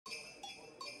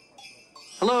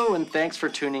Hello, and thanks for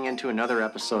tuning in to another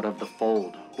episode of The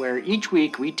Fold, where each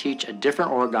week we teach a different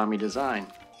origami design.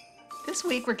 This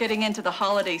week we're getting into the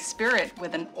holiday spirit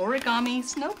with an origami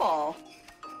snowball.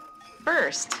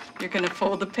 First, you're going to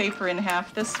fold the paper in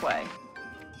half this way.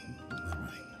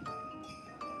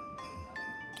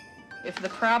 If the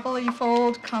parabola you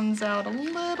fold comes out a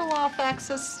little off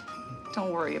axis,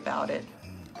 don't worry about it.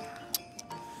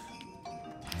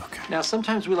 Okay. Now,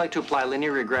 sometimes we like to apply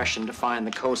linear regression to find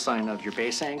the cosine of your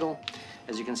base angle,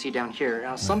 as you can see down here.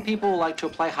 Now, some people like to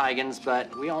apply Huygens,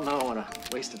 but we all know what a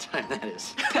waste of time that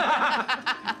is.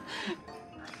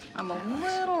 I'm a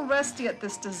little rusty at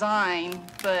this design,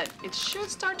 but it should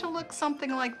start to look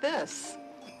something like this.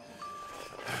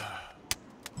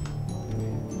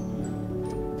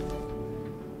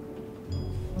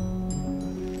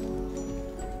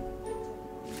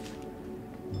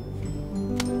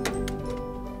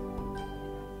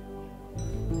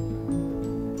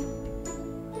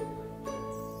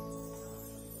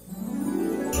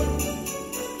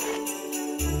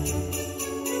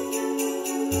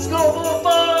 Snowball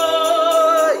fight!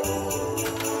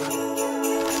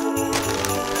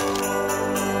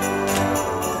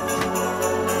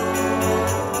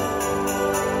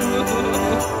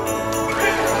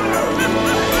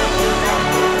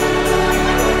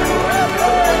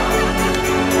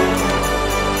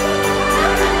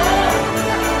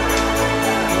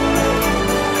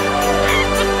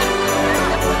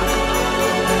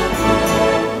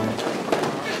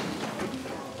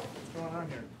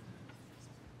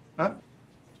 Huh?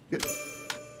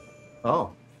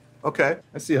 Oh, okay.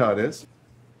 I see how it is.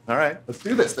 All right, let's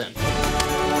do this then.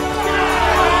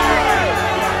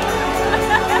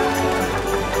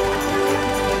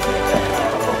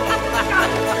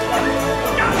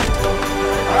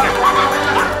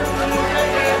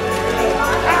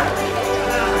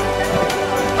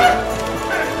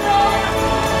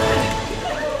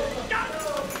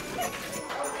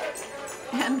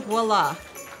 And voila,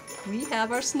 we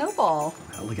have our snowball.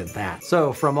 Well, look at that.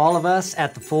 So, from all of us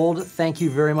at The Fold, thank you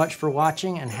very much for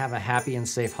watching and have a happy and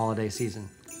safe holiday season.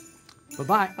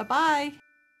 Bye-bye. Bye-bye.